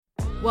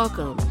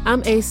Welcome.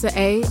 I'm Asa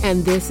A,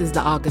 and this is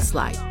The August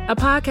Light, a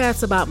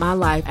podcast about my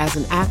life as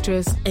an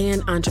actress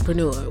and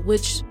entrepreneur,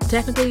 which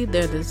technically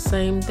they're the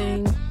same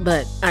thing,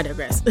 but I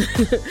digress.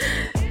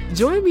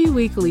 Join me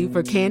weekly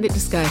for candid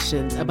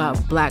discussions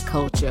about Black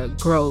culture,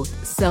 growth,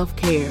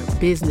 self-care,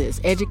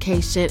 business,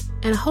 education,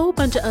 and a whole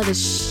bunch of other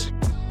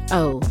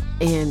Oh,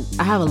 and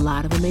I have a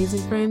lot of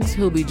amazing friends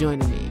who'll be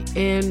joining me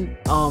in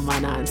all my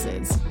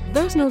nonsense.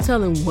 There's no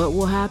telling what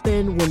will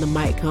happen when the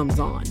mic comes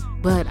on,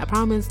 but I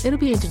promise it'll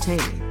be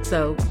entertaining.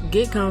 So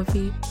get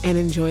comfy and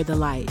enjoy the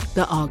light,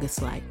 the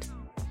August light.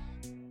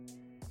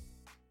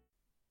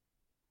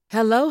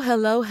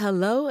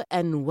 Hello,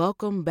 and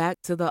welcome back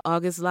to the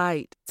August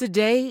Light.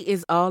 Today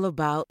is all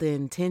about the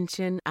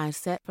intention I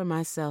set for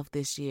myself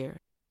this year.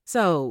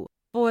 So,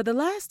 for the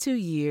last 2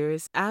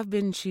 years, I've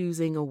been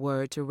choosing a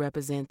word to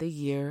represent the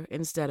year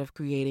instead of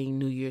creating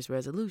New Year's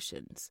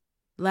resolutions.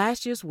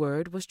 Last year's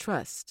word was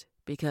trust,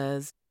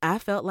 because I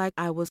felt like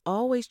I was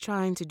always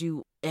trying to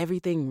do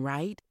everything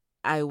right.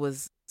 I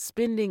was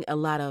spending a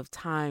lot of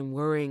time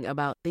worrying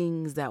about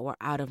things that were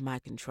out of my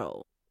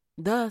control.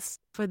 Thus,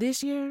 for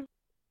this year,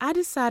 I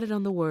decided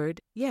on the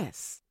word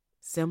yes,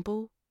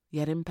 simple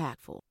yet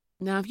impactful.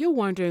 Now, if you're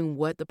wondering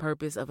what the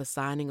purpose of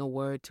assigning a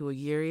word to a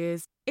year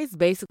is, it's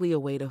basically a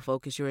way to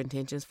focus your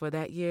intentions for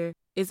that year.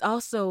 It's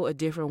also a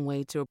different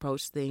way to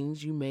approach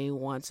things you may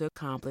want to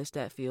accomplish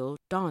that feel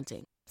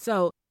daunting.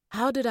 So,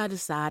 how did I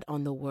decide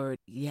on the word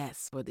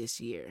yes for this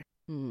year?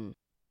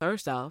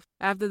 First off,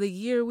 after the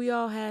year we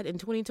all had in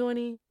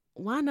 2020,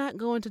 why not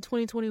go into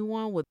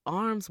 2021 with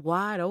arms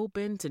wide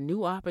open to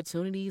new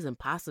opportunities and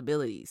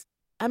possibilities?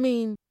 I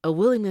mean, a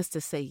willingness to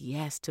say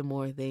yes to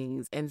more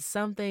things and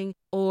something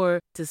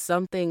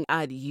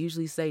I'd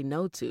usually say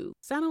no to.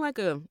 Sounded like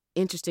an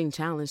interesting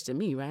challenge to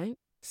me, right?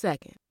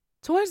 Second,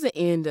 towards the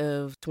end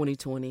of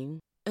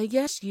 2020, a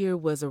yes year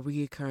was a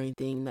reoccurring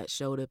thing that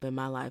showed up in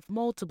my life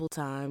multiple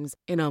times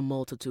in a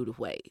multitude of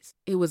ways.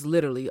 It was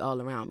literally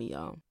all around me,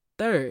 y'all.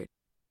 Third,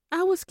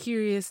 I was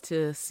curious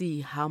to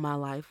see how my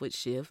life would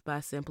shift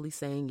by simply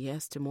saying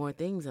yes to more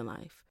things in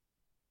life.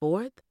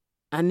 Fourth,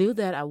 I knew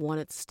that I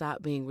wanted to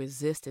stop being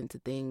resistant to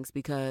things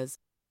because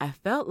I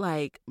felt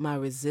like my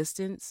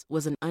resistance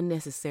was an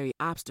unnecessary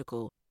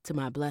obstacle to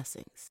my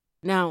blessings.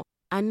 Now,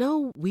 I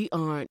know we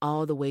aren't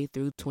all the way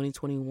through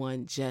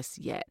 2021 just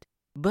yet,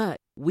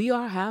 but we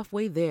are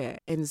halfway there,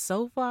 and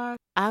so far,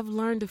 I've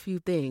learned a few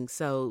things,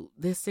 so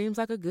this seems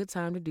like a good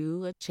time to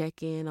do a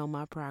check-in on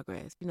my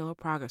progress, a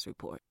progress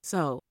report.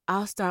 So,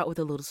 I'll start with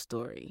a little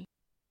story.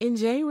 In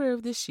January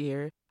of this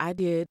year, I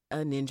did a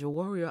Ninja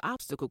Warrior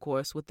obstacle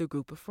course with a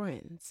group of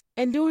friends.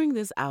 And during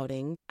this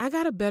outing, I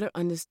got a better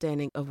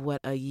understanding of what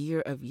a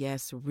year of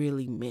yes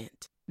really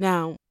meant.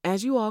 Now,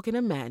 as you all can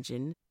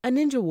imagine, a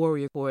Ninja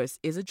Warrior course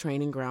is a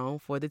training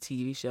ground for the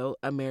TV show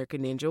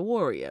American Ninja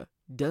Warrior.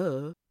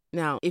 Duh.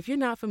 Now, if you're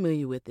not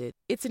familiar with it,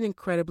 it's an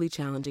incredibly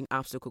challenging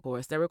obstacle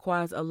course that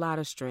requires a lot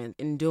of strength,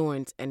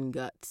 endurance, and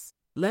guts.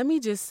 Let me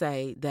just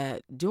say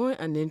that doing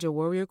a Ninja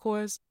Warrior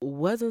course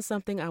wasn't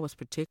something I was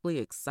particularly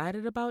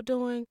excited about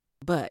doing,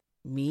 but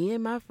me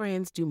and my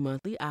friends do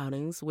monthly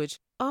outings, which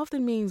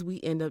often means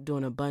we end up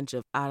doing a bunch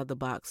of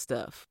out-of-the-box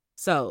stuff.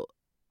 So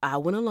I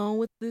went along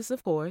with this,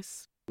 of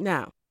course.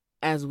 Now,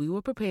 as we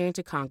were preparing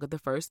to conquer the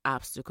first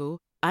obstacle,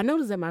 I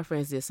noticed that my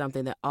friends did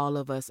something that all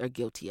of us are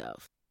guilty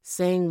of,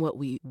 saying what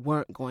we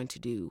weren't going to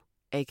do,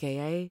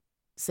 aka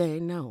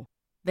saying no.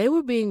 They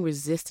were being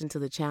resistant to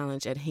the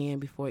challenge at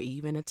hand before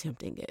even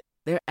attempting it.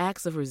 Their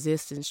acts of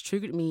resistance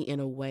triggered me in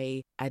a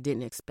way I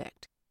didn't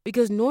expect.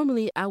 Because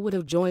normally I would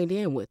have joined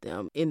in with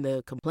them in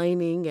the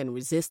complaining and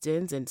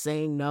resistance and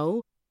saying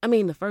no. I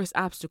mean, the first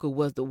obstacle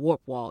was the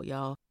warp wall,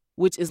 y'all,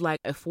 which is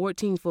like a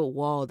 14-foot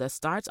wall that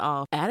starts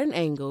off at an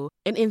angle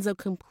and ends up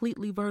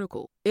completely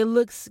vertical. It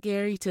looks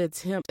scary to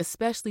attempt,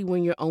 especially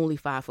when you're only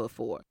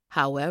 5'4".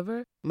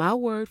 However, my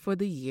word for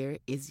the year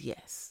is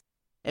yes.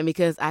 And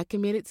because I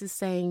committed to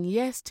saying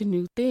yes to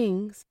new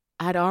things,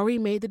 I'd already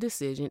made the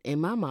decision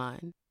in my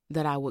mind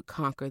that I would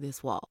conquer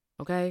this wall,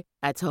 okay?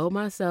 I told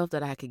myself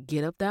that I could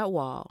get up that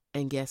wall,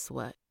 and guess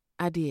what?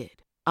 I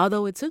did.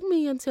 Although it took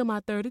me until my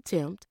third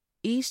attempt,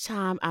 each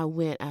time I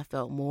went, I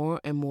felt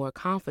more and more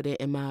confident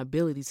in my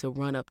ability to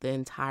run up the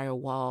entire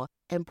wall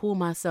and pull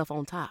myself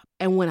on top.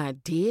 And when I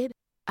did,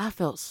 I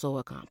felt so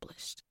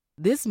accomplished.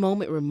 This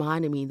moment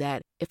reminded me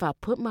that if I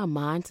put my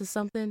mind to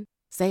something,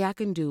 say I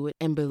can do it,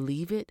 and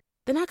believe it,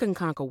 then I can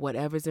conquer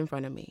whatever's in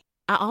front of me.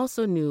 I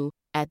also knew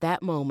at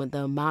that moment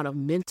the amount of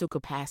mental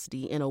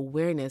capacity and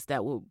awareness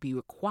that would be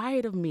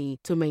required of me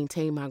to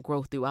maintain my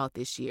growth throughout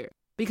this year.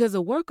 Because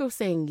the work of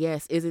saying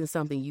yes isn't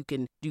something you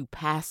can do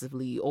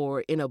passively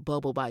or in a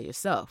bubble by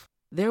yourself.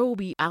 There will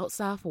be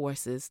outside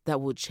forces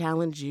that will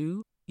challenge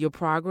you, your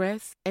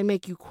progress, and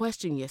make you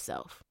question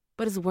yourself.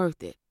 But it's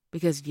worth it,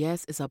 because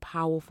yes is a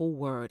powerful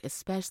word,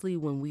 especially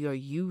when we are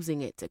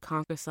using it to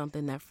conquer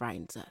something that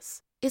frightens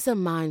us. It's a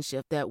mind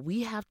shift that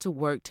we have to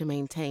work to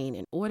maintain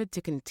in order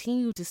to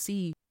continue to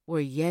see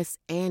where yes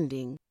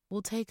anding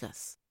will take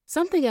us.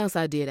 Something else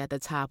I did at the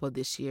top of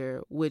this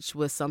year, which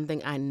was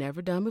something I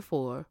never done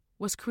before,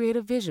 was create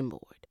a vision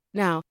board.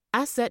 Now,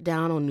 I sat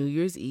down on New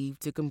Year's Eve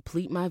to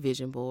complete my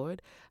vision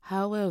board.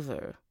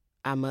 However,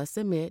 I must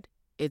admit,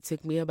 it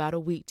took me about a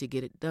week to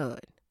get it done.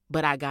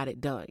 But I got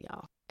it done,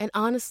 y'all. And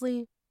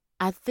honestly,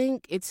 I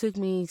think it took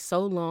me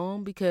so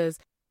long because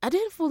I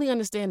didn't fully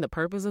understand the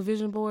purpose of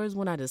vision boards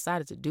when I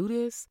decided to do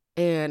this.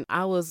 And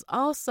I was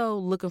also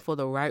looking for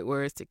the right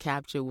words to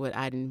capture what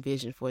I'd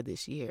envisioned for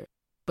this year.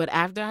 But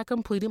after I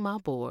completed my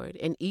board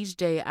and each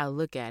day I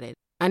look at it,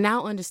 I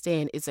now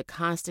understand it's a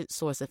constant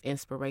source of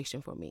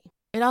inspiration for me.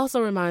 It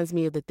also reminds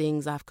me of the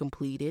things I've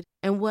completed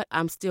and what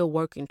I'm still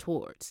working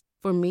towards.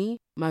 For me,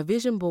 my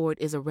vision board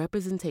is a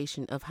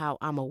representation of how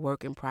I'm a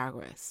work in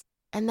progress.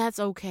 And that's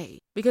okay,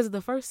 because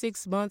the first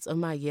 6 months of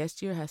my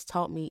yes year has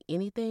taught me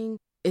anything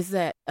is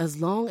that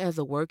as long as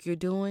the work you're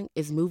doing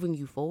is moving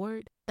you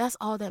forward, that's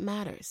all that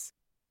matters.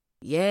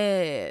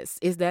 Yes,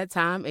 it's that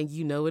time and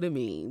you know what it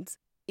means.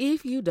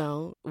 If you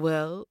don't,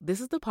 well, this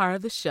is the part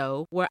of the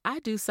show where I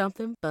do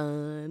something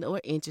fun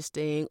or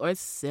interesting or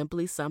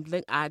simply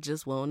something I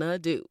just want to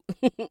do.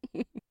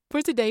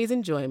 For today's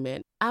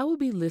enjoyment, I will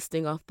be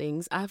listing off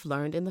things I've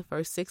learned in the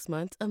first 6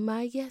 months of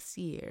my yes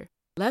year.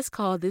 Let's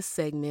call this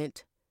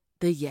segment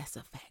the Yes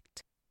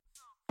Effect.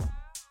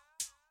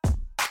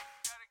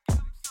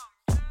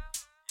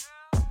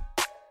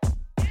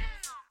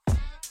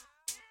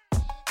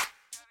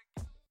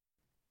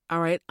 All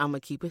right, I'm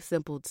going to keep it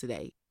simple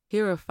today.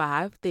 Here are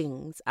 5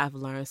 things I've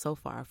learned so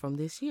far from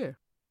this year.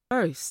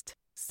 First,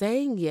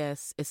 saying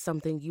yes is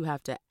something you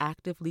have to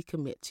actively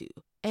commit to,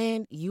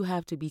 and you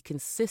have to be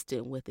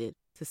consistent with it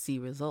to see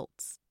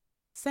results.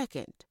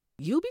 Second,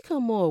 you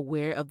become more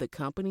aware of the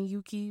company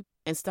you keep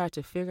and start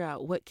to figure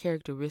out what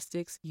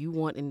characteristics you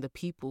want in the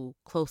people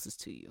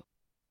closest to you.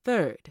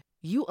 Third,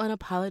 you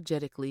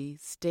unapologetically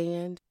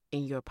stand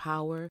in your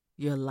power,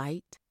 your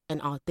light,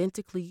 and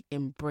authentically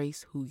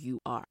embrace who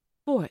you are.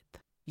 Fourth,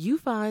 you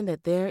find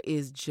that there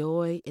is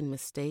joy in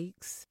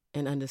mistakes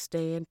and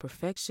understand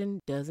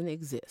perfection doesn't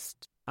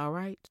exist, all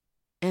right?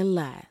 And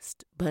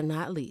last but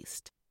not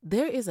least,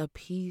 there is a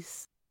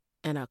peace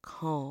and a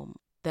calm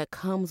that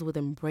comes with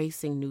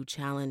embracing new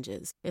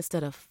challenges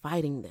instead of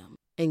fighting them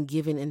and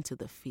giving into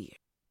the fear.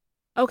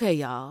 Okay,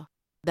 y'all,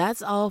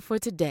 that's all for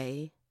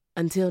today.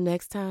 Until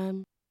next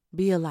time,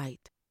 be a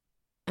light,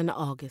 an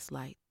August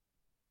light.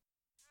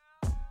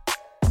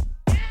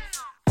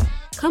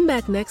 Come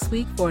back next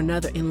week for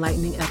another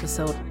enlightening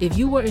episode. If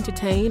you were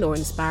entertained or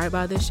inspired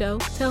by this show,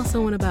 tell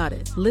someone about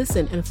it.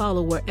 Listen and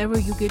follow wherever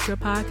you get your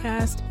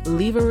podcast.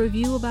 Leave a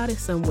review about it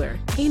somewhere,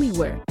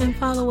 anywhere. And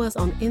follow us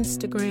on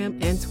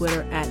Instagram and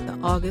Twitter at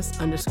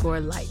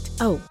 @the_August_Light.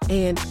 Oh,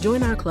 and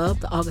join our club,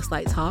 the August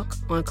Light Talk,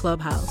 on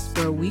Clubhouse,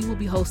 where we will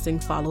be hosting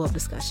follow-up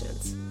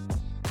discussions.